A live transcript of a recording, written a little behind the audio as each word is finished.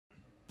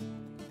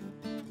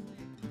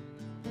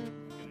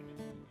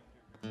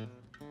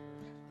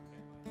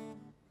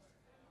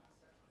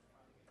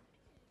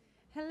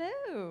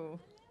Hello.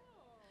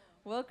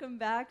 Welcome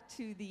back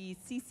to the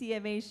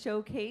CCMA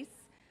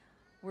Showcase.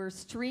 We're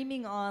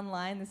streaming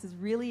online. This is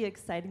really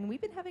exciting.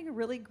 We've been having a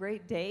really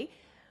great day.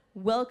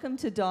 Welcome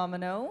to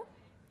Domino.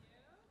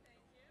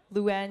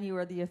 Luann, you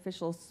are the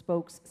official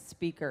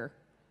spokes-speaker.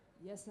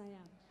 Yes, I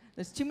am.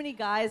 There's too many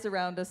guys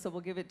around us, so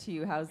we'll give it to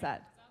you. How's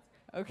that?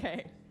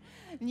 Okay.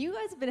 And you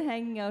guys have been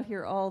hanging out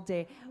here all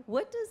day.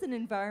 What does an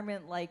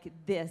environment like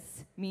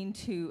this mean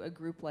to a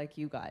group like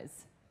you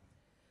guys?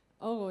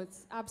 Oh,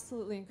 it's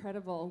absolutely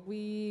incredible.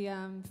 We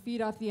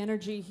feed off the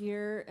energy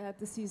here at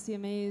the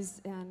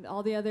CCMAs and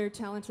all the other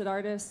talented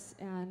artists,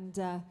 and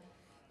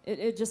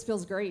it just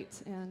feels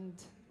great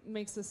and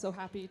makes us so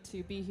happy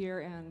to be here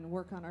and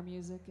work on our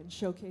music and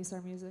showcase our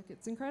music.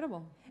 It's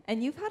incredible.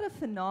 And you've had a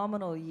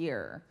phenomenal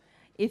year.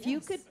 If you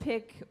could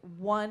pick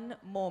one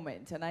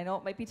moment, and I know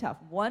it might be tough,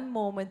 one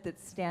moment that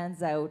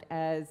stands out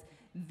as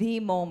the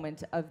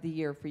moment of the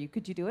year for you,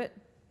 could you do it?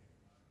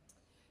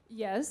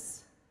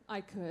 Yes, I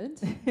could.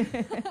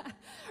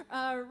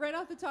 Right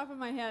off the top of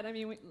my head, I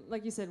mean,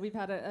 like you said, we've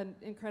had an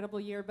incredible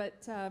year,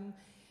 but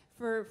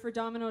for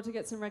Domino to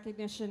get some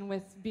recognition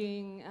with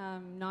being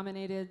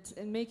nominated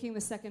and making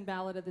the second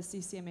ballot of the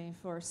CCMA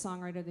for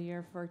Songwriter of the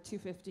Year for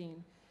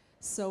 2015.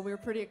 So we're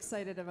pretty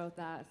excited about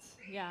that.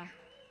 Yeah.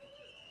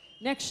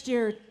 Next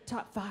year,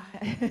 top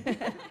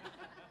 5.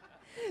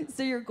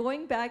 So you're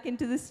going back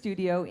into the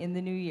studio in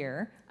the new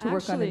year to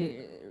work on a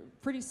new...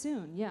 pretty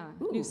soon, yeah.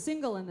 Ooh. New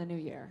single in the new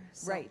year.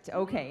 So. Right,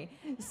 okay.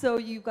 So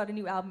you've got a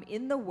new album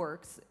in the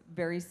works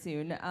very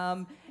soon.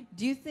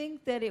 Do you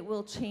think that it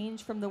will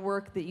change from the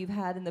work that you've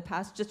had in the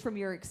past, just from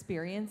your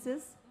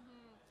experiences?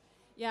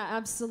 Yeah,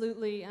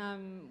 absolutely.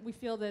 We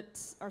feel that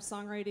our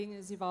songwriting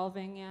is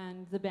evolving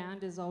and the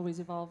band is always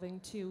evolving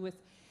too, with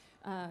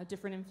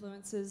different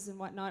influences and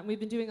whatnot. And we've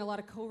been doing a lot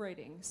of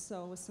co-writing,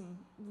 so with some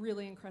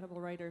really incredible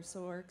writers.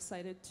 So we're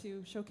excited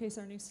to showcase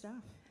our new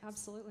stuff.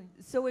 Absolutely.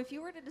 So if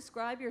you were to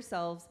describe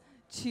yourselves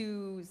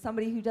to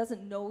somebody who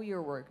doesn't know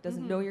your work,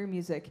 doesn't know your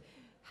music,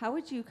 how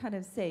would you kind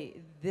of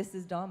say, this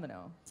is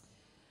Domino?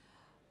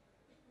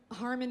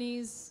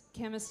 Harmonies,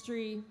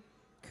 chemistry,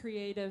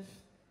 creative,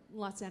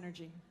 lots of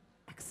energy.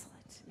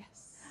 Excellent.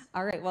 Yes.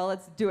 All right, well,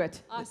 let's do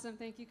it. Awesome.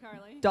 Thank you,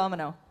 Carly.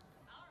 Domino.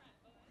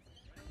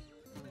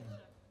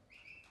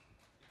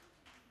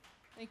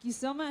 Thank you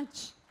so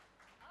much.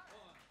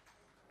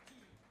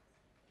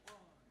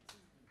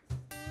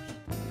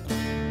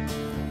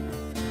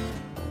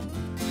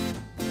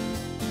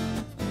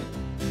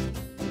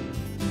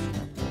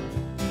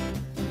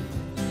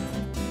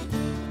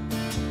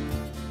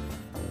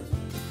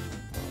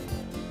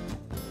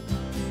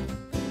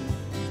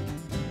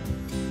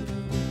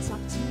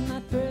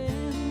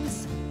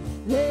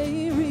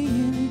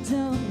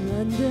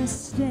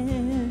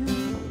 Understand,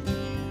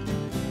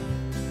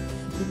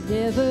 but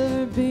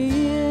never been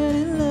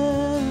in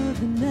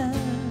love enough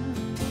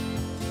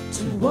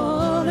to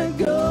wanna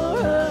go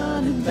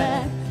running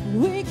back.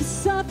 We could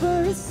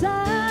suffer in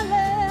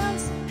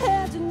silence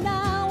and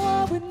deny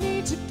what we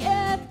need to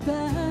get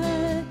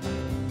by.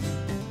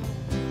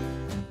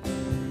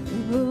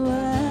 But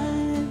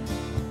why?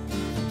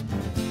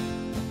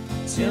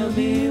 Tell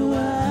me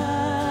why.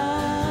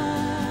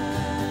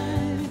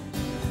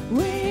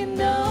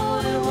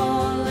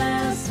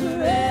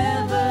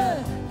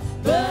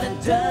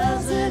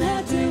 Doesn't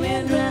have to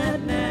end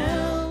right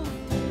now.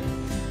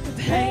 The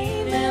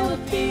pain that we're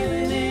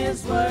feeling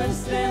is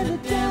worse than the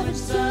damage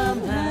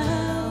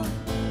somehow.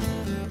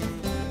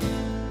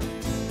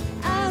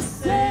 I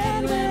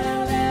said when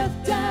I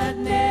left I'd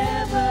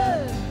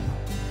never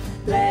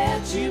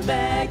let you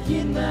back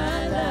in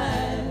my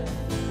life.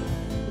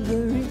 The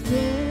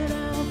regret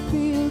I'll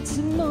feel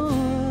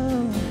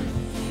tomorrow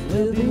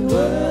will be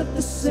worth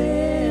the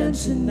same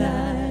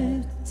tonight.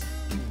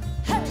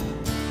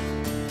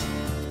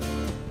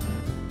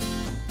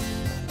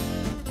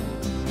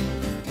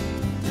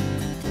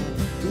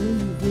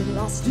 Been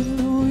lost in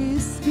the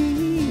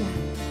whiskey,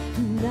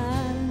 and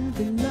I've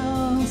been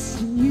lost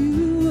in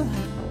you.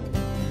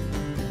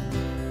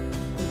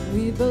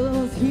 We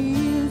both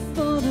here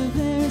for the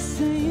very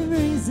same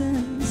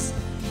reasons,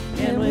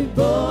 and we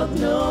both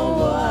know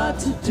what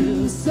to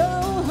do. So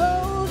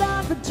hold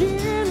on for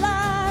dear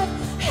life,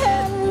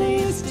 at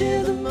least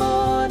till the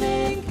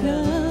morning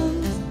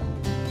comes.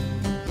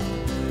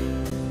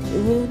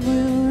 And we'll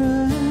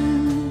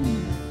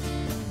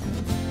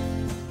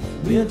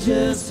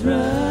just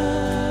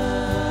run.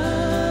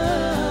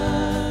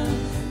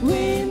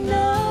 We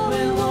know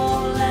it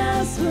won't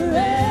last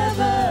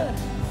forever,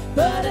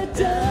 but it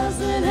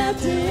doesn't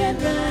have to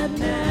end right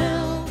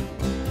now.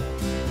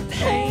 The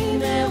pain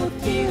that we're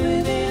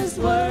feeling is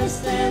worse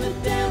than the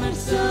damage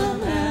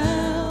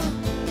somehow.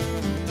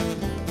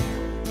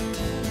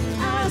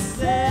 I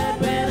said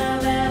when I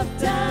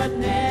left I'd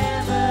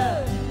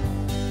never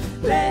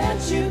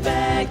let you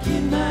back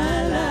in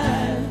my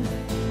life.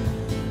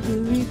 The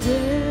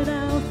regret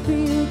I'll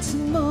feel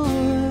tomorrow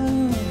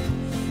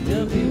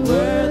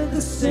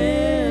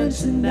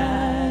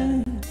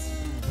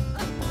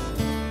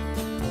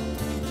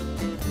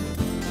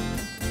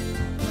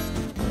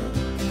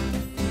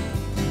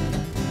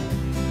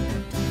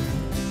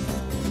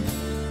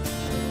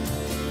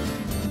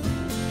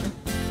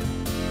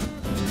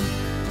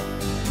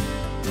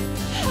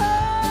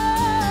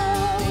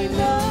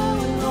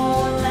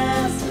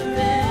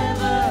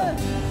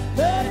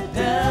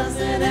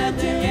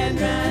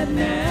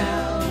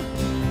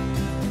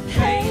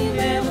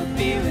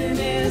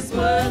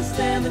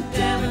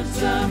damage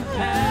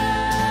somehow.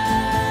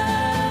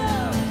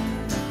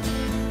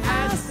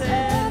 I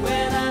said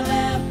when I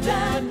left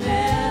I'd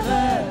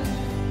never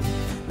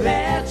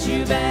let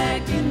you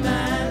back in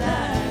my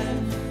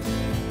life.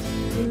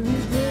 The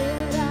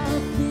regret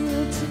I'll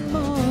feel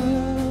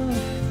tomorrow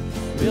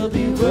will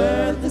be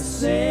worth the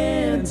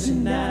sin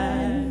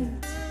tonight.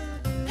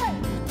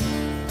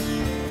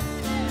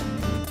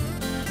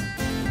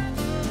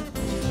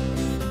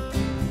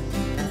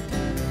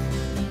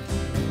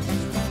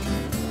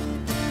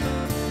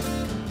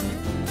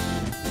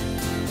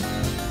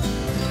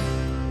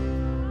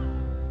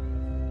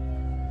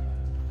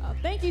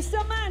 Thank you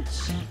so much.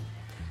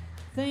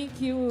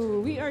 Thank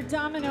you. We are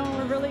Domino.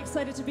 We're really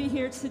excited to be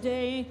here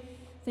today.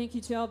 Thank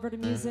you to Alberta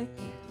Music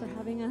for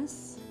having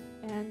us.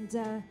 And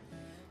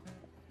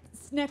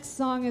this next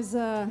song is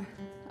a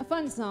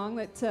fun song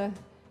that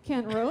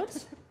Kent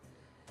wrote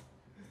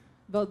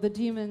about the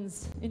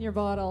demons in your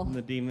bottle.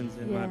 The demons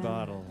in my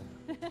bottle.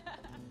 A 1,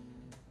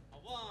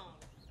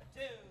 a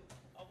 2,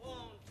 a 1,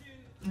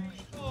 2, 3,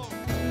 4.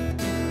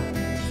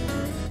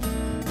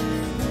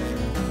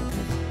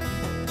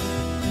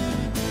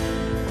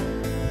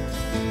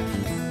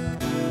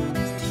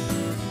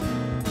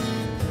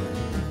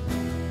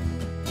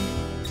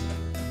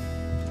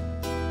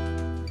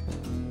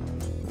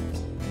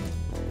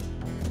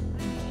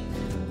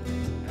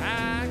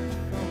 I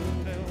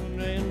come down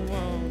and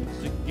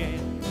once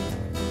again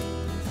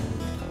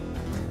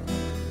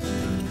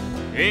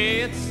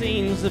it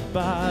seems the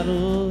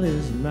bottle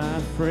is my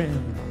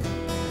friend.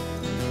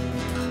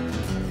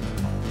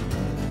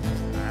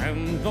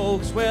 And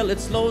folks, well, it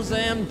slows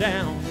them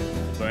down,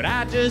 but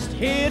I just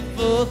hit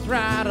full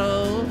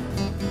throttle.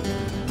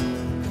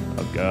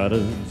 I've got a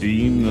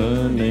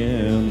demon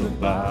in the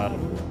bottle.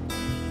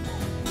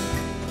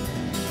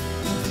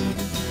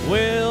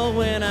 Well,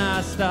 when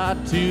I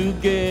start to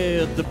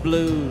get the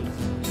blues,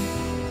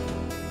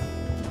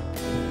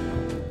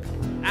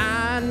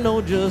 I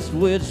know just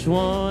which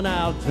one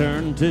I'll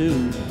turn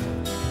to.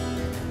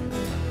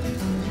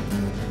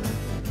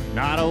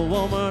 Not a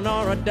woman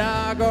or a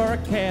dog or a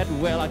cat,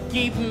 well, I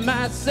keep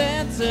my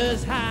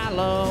senses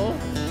high-low.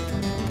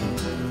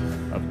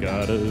 I've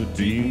got a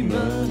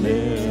demon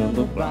in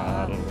the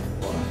bottle.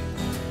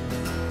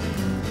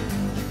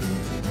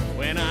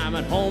 When I'm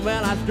at home,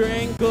 well, I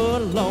drink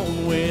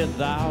alone with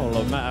all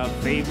of my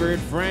favorite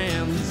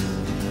friends.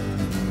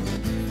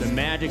 The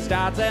magic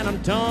starts and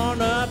I'm torn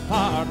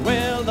apart.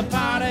 Well, the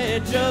party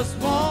just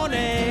won't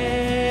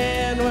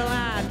end. Well,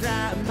 I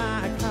drive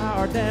my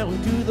car down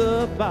to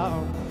the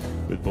bar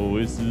with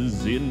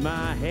voices in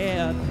my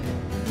head.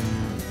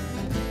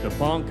 The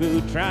punk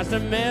who tries to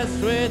mess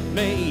with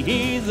me,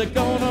 he's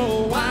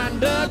gonna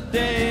wind up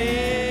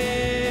dead.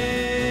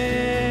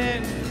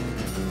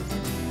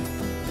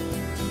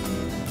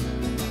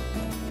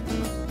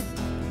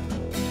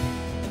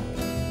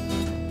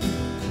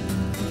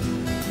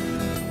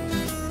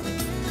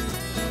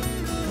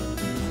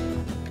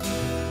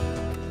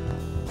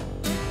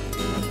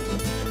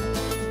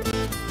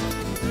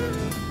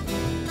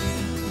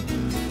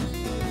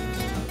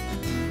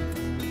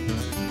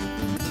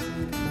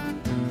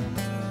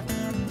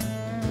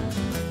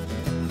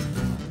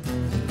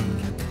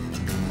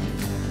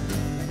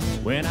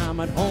 When I'm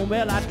at home,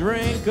 well, I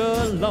drink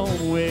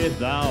alone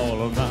with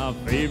all of my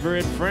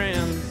favorite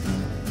friends.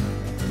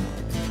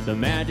 The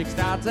magic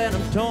starts and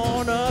I'm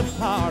torn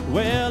apart.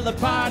 Well, the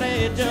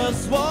party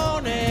just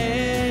won't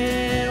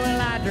end. Well,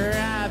 I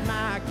drive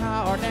my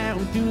car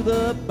down to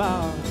the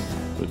bar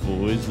with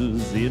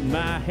voices in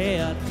my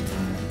head.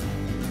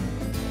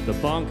 The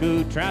punk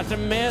who tries to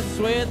mess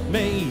with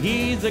me,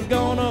 he's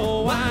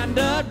gonna wind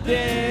up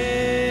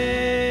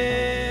dead.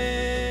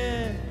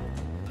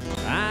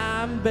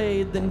 I'm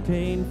bathed in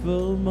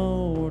painful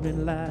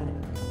morning light.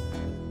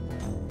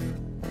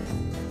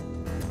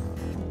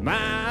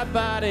 My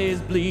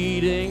body's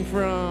bleeding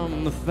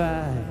from the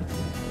fight.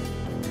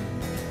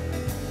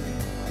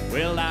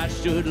 Well, I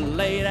should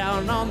lay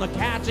down on the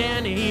couch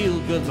and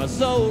heal, 'cause my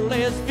soul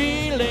is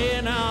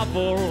feeling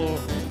awful.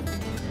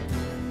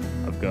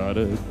 I've got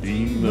a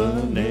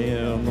demon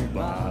in the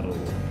bottle.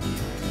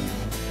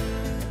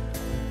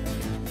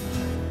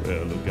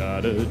 Well, I've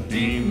got a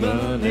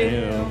demon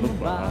in the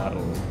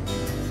bottle.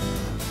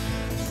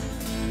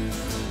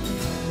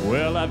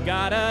 Well, I've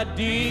got a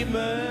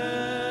demon,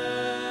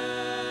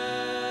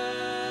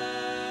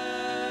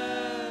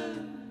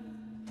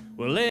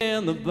 well,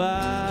 in the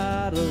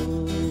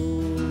bottle.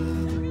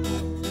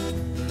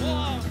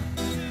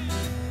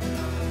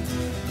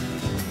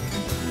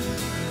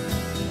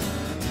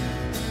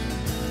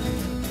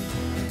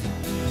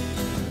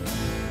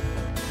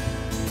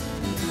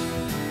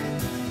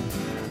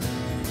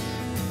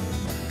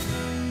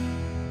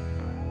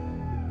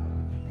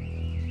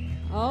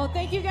 Oh,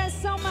 thank you guys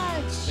so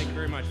much. Thank you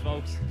very much,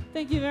 folks.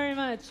 Thank you very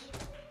much.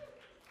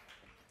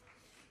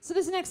 So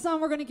this next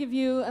song we're going to give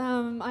you,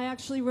 I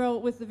actually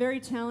wrote with the very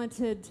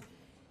talented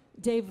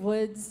Dave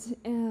Woods,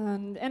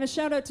 and a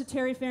shout out to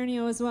Terry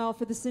Fairneo as well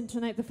for the Sin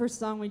Tonight. The first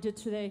song we did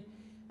today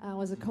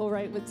was a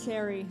co-write with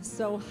Terry.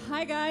 So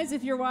hi guys,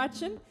 if you're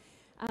watching.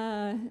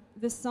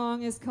 This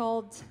song is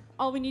called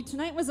All We Need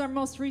Tonight. Was our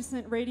most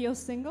recent radio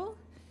single.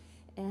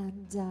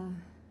 And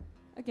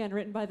again,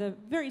 written by the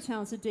very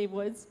talented Dave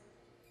Woods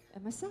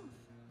and myself.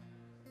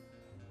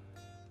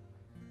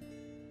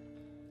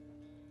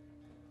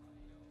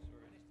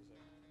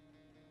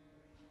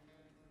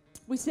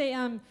 We say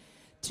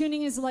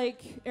tuning is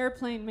like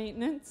airplane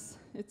maintenance.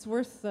 It's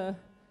worth the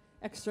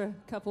extra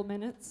couple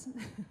minutes.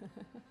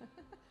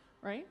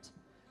 Right?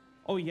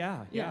 Oh,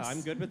 yeah. Yeah, Yes.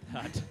 I'm good with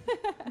that.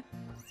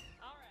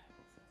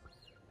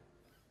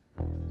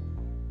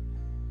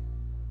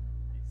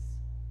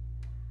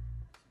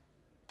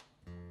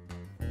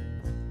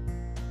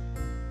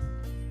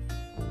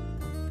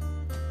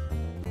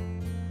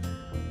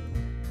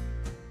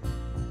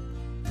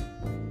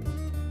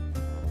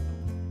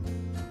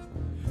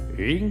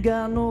 Ain't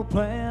got no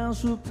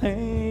plans for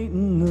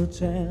painting the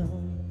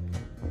town,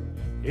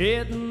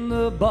 hitting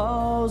the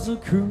bars or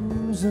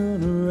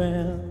cruising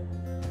around.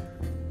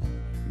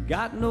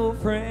 Got no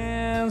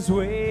friends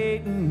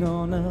waiting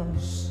on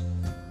us,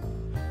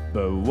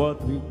 but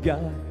what we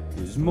got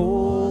is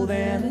more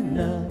than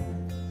enough.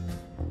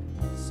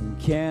 Some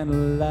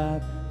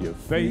candlelight, your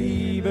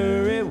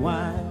favorite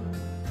wine,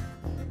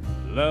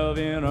 love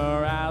in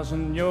our eyes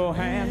and your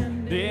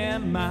hand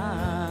in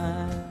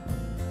mine.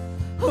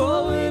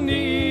 All we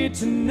need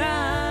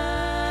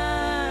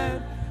tonight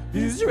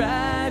is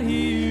right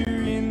here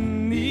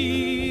in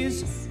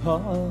these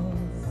hearts.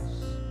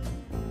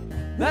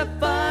 That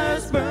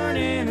fire's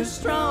burning as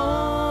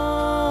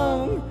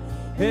strong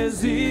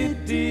as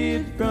it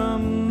did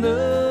from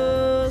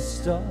the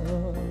start.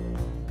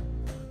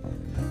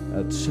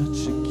 A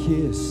touch, a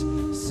kiss,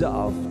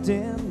 soft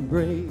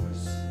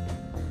embrace,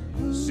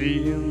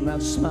 seeing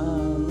that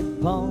smile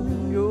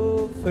upon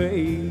your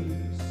face,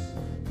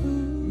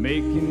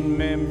 making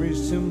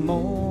memories till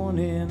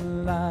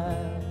morning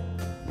light.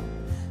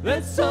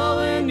 That's all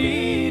we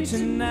need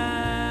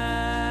tonight.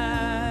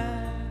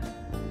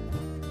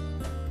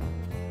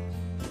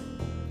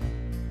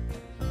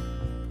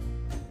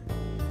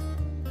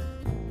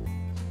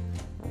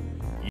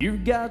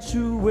 You've got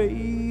your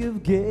way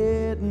of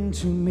getting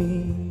to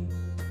me,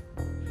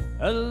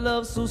 a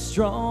love so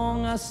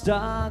strong I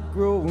start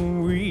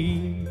growing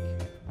weak.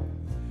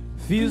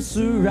 Feels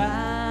so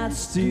right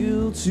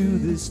still to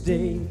this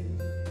day,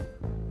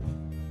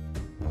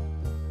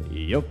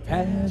 your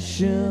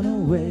passion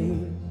away.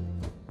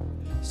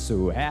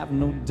 So have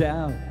no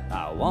doubt,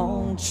 I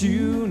want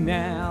you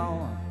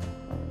now.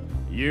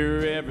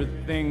 You're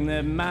everything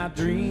that my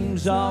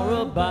dreams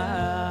are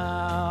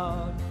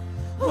about.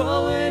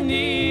 All we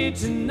need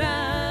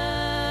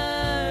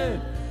tonight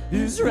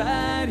is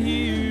right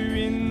here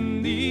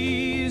in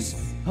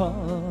these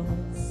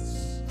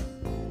hearts.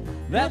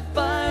 That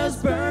fire's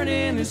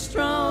burning as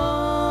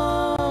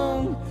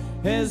strong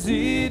as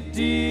it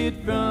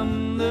did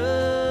from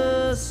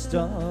the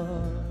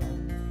start.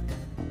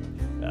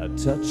 A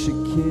touch,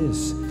 a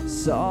kiss,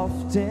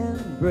 soft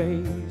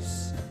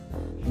embrace,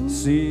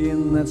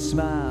 seeing that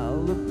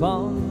smile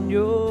upon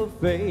your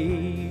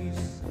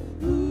face,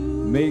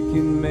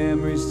 making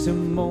memories till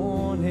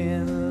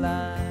morning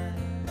light.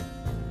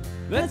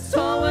 That's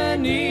all we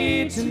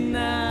need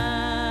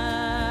tonight.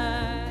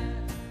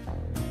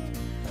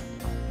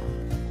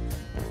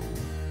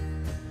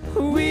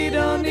 We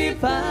don't need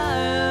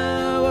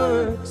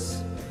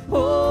fireworks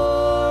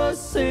or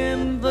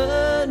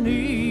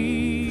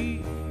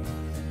symphony,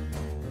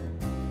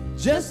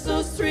 just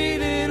those three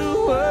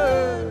little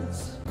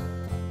words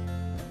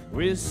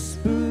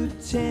whispered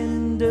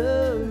tenderly.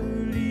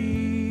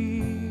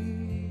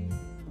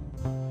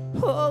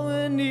 All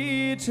we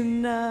need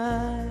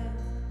tonight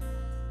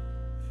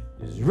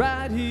is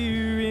right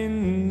here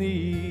in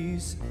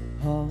these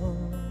hearts.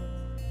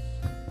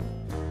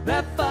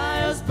 That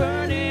fire's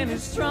burning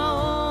as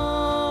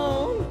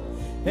strong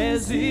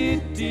as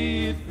it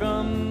did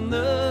from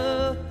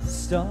the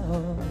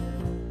start.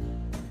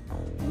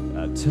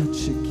 A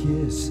touch, a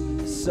kiss,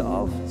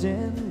 soft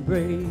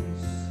embrace,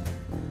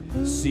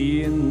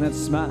 seeing that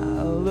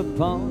smile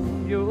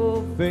upon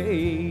your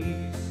face,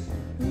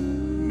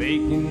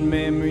 making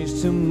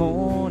memories till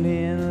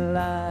morning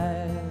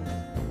light.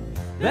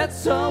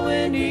 That's all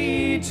we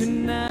need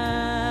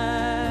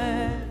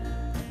tonight.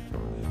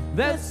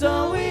 That's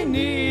all we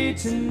need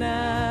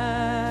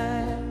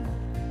tonight.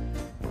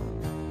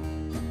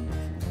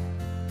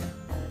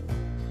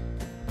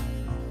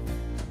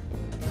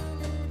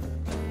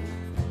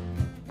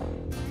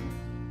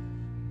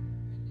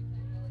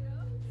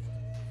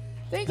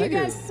 Thank you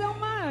guys so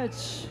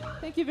much.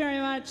 Thank you very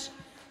much.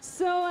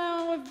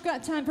 So we've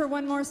got time for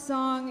one more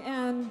song,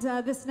 and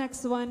this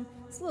next one,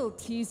 it's a little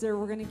teaser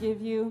we're going to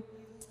give you.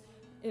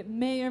 It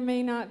may or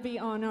may not be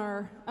on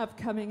our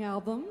upcoming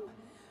album.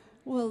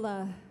 We'll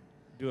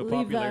Do a leave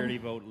popularity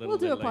that. vote a little We'll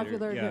bit do a later.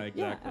 popularity Yeah, vote.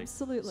 exactly. Yeah,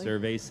 absolutely.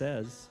 Survey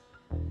says.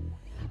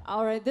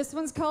 All right, this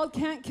one's called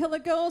Can't Kill a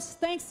Ghost.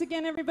 Thanks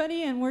again,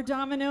 everybody, and we're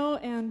Domino,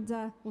 and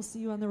we'll see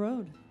you on the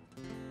road.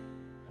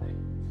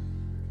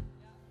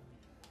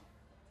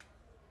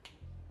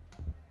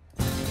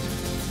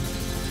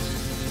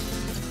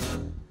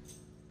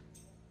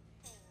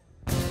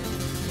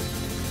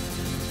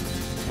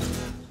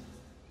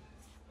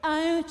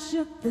 I heard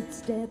your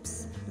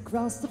footsteps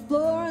across the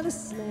floor, the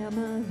slam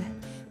of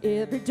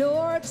every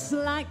door, just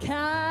like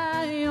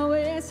I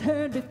always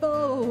heard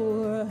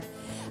before.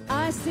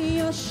 I see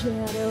your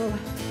shadow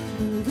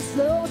moving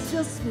slow,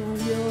 still smell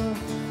your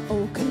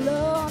old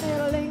cologne.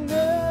 It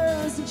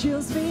lingers and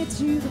chills me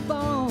to the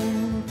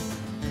bone.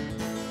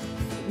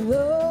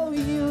 Though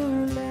you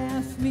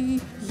left me,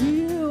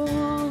 you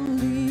won't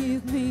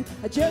leave me.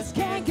 I just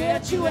can't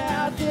get you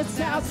out, this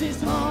house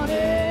is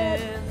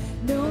haunted.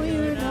 No,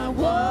 you're not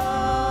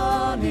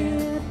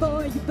wanted,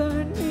 boy, you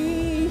burn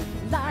me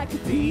like a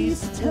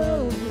piece of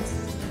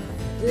toast.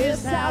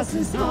 This house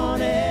is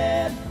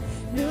haunted,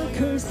 no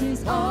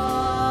curses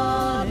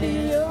on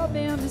me. Your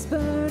memory's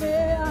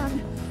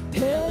burning,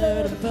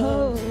 pillar to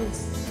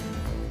post.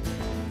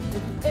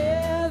 And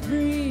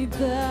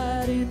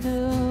everybody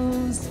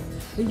knows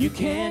you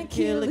can't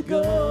kill a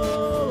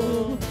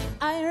ghost.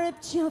 I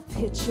ripped your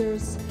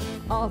pictures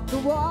off the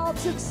wall,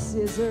 took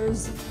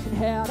scissors and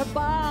had a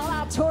ball.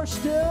 I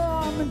torched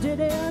them and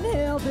didn't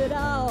help at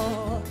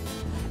all.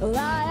 Well,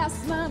 I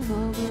asked my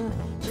mama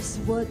just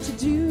what to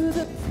do.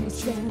 The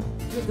priest ran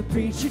with the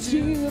preacher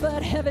too,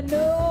 but heaven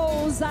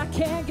knows I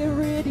can't get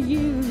rid of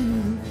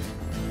you.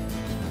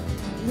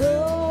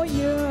 Though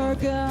you're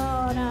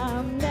gone,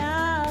 I'm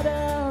not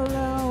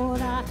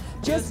alone. I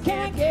just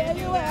can't get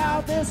you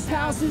out, this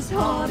house is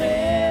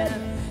haunted.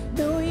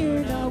 No,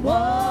 you're not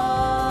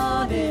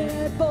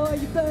wanted, boy,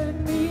 you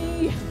burn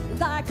me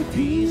like a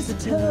piece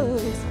of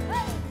toast.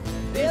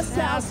 This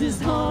house is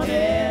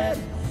haunted,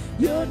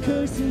 your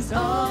curse is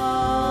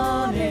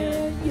on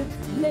it. You're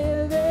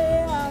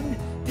living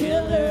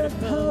pillar to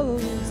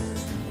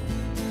post.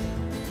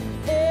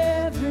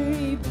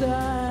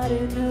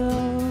 Everybody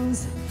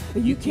knows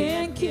you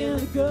can't kill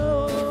a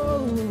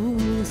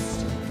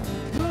ghost.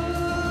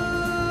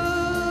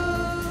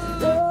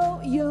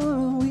 Oh,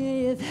 you're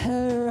with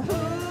her,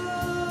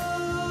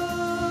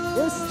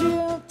 we're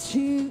still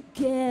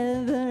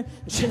together.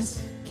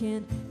 Just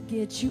can't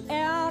get you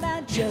out,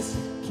 I just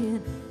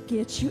can't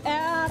get you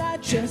out, I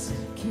just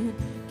can't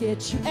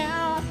get you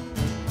out.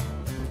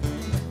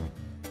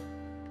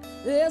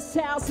 This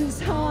house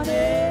is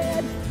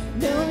haunted,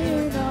 no,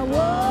 you're not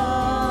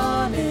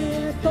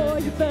wanted, boy,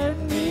 you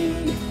burn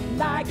me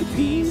like a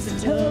piece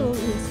of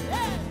toast.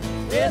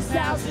 This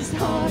house is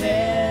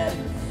haunted,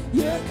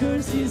 your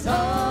curse is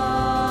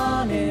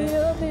on it.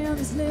 Your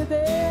man's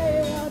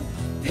living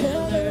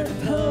pillar to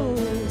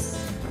post.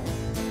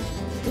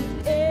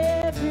 And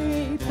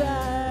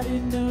everybody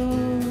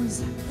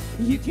knows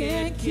you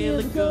can't kill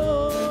a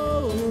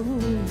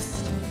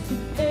ghost.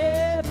 And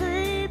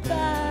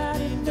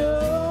everybody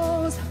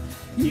knows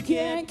you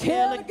can't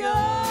kill a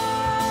ghost.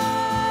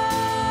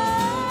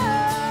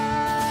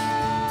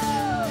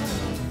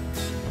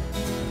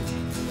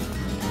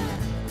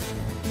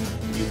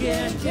 You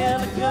can't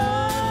kill a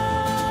ghost.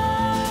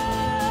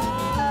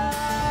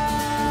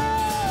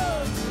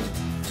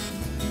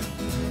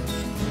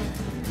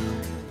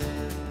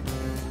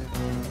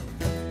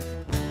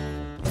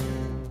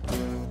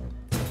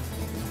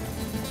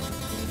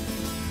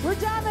 We're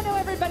Domino,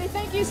 everybody.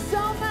 Thank you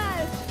so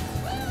much.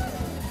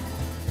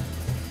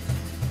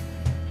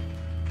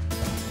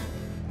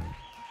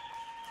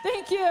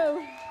 Thank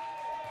you.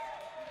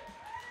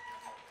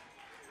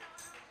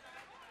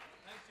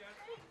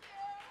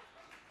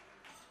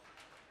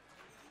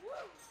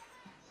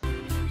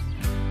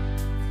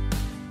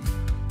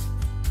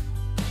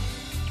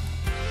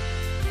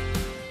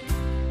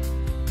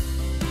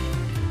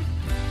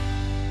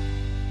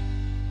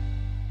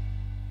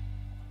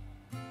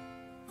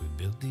 We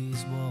built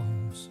these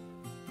walls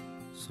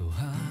so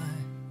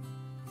high.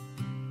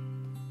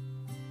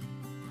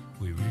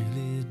 We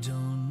really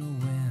don't know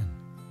when,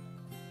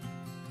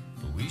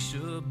 but we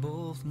sure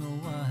both know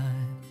why.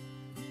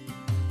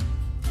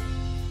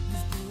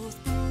 We've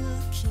both been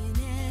looking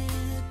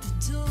at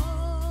the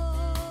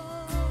door.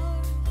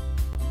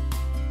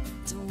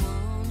 Don't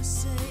wanna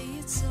say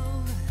it's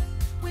over.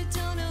 We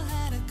don't know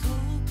how to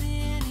cope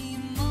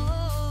anymore.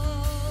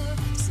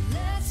 So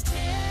let's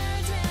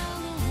tear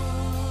down the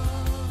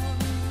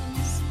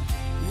walls.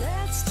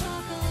 Let's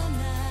talk all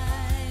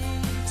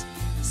night.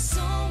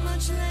 So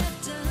much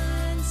left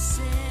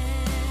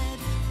unsaid.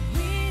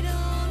 We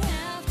don't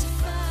have to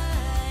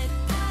fight.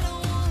 I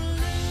don't wanna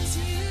lose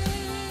you.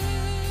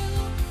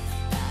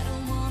 I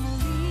don't wanna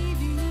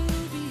leave you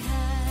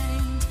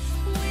behind.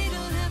 We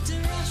don't have to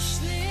rush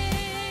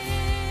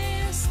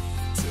this.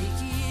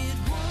 Take it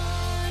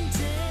one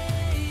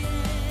day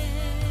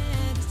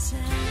at a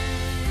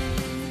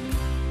time.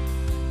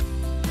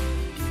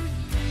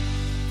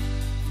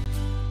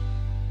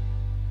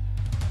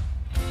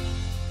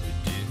 We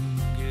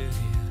didn't get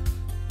here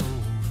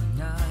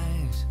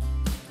overnight.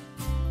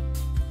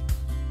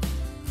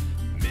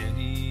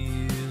 Many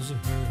years of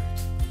hurt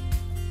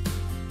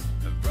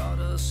have brought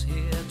us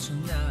here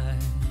tonight.